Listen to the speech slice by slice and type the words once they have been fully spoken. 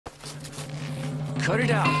Cut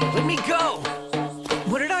it out. Let me go.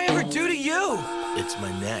 What did I ever do to you? It's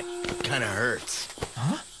my neck. Kinda hurts.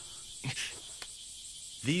 Huh?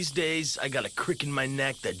 These days, I got a crick in my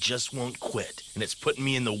neck that just won't quit, and it's putting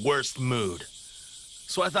me in the worst mood.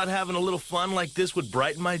 So I thought having a little fun like this would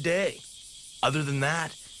brighten my day. Other than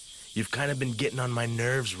that, you've kind of been getting on my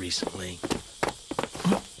nerves recently.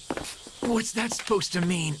 What's that supposed to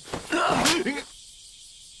mean?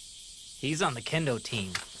 He's on the kendo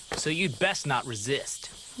team, so you'd best not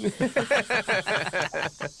resist.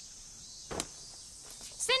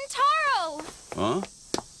 Centauro! Huh?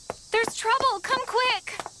 There's trouble. Come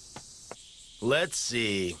quick. Let's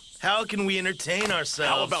see. How can we entertain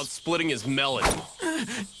ourselves? How about splitting his melon?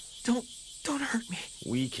 Don't hurt me.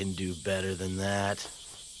 We can do better than that.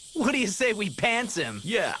 What do you say we pants him?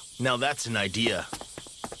 Yeah, now that's an idea.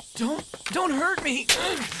 Don't hurt me.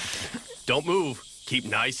 Don't move. Keep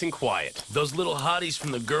nice and quiet. Those little hotties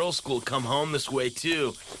from the girls' school come home this way,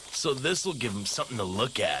 too. So this'll give them something to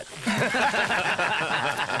look at.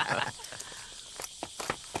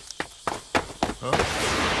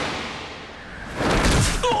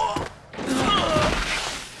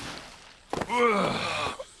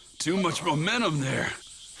 Too much momentum there.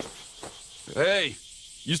 Hey,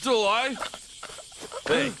 you still alive?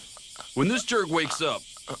 Hey, when this jerk wakes up,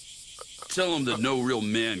 tell him that no real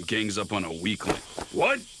man gangs up on a weakling.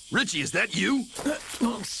 What? Richie, is that you?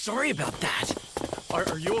 Oh, I'm sorry about that.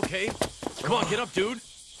 Are you okay? Come on, get up, dude.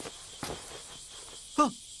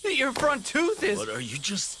 Your front tooth is... What are you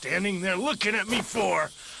just standing there looking at me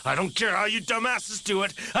for? I don't care how you dumbasses do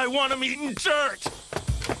it. I want them eating dirt.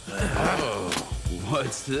 Oh,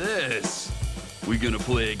 what's this? We gonna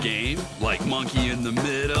play a game like Monkey in the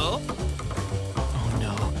Middle? Oh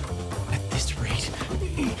no. At this rate.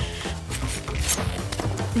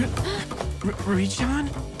 Reach on?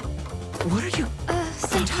 What are you?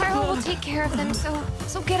 Centauro will take care of them, so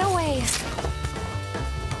get away.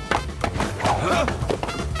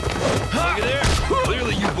 Look at there!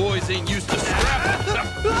 Clearly you boys ain't used to scrapping.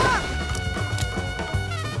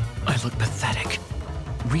 I look pathetic.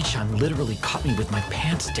 Reach-on literally caught me with my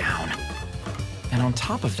pants down. And on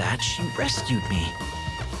top of that, she rescued me.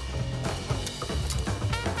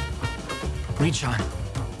 Reach-on,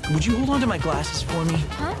 would you hold on to my glasses for me?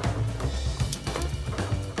 Huh?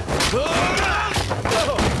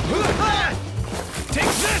 Take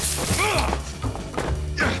this!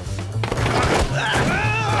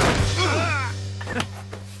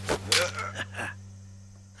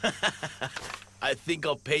 I think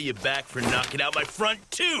I'll pay you back for knocking out my front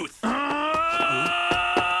tooth.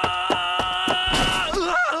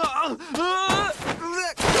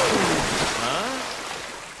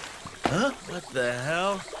 Huh? What the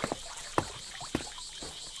hell?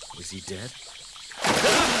 Is he dead?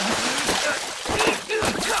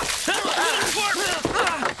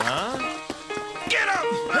 Huh? Get him!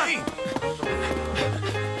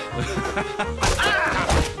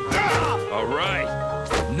 All right,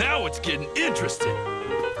 now it's getting interesting.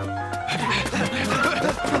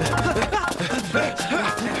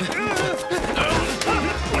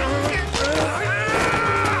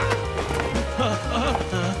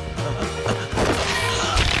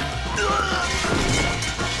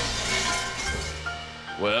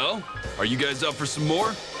 Well, are you guys up for some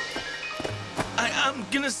more? I'm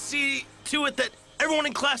gonna see to it that everyone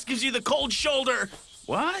in class gives you the cold shoulder.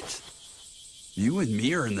 What? You and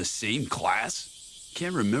me are in the same class?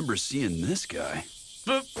 Can't remember seeing this guy.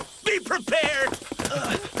 Be prepared!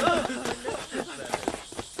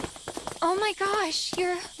 Oh my gosh,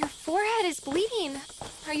 your forehead is bleeding.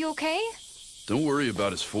 Are you okay? Don't worry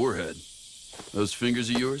about his forehead. Those fingers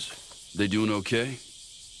of yours, they doing okay?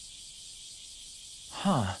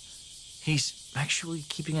 Huh. He's actually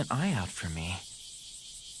keeping an eye out for me.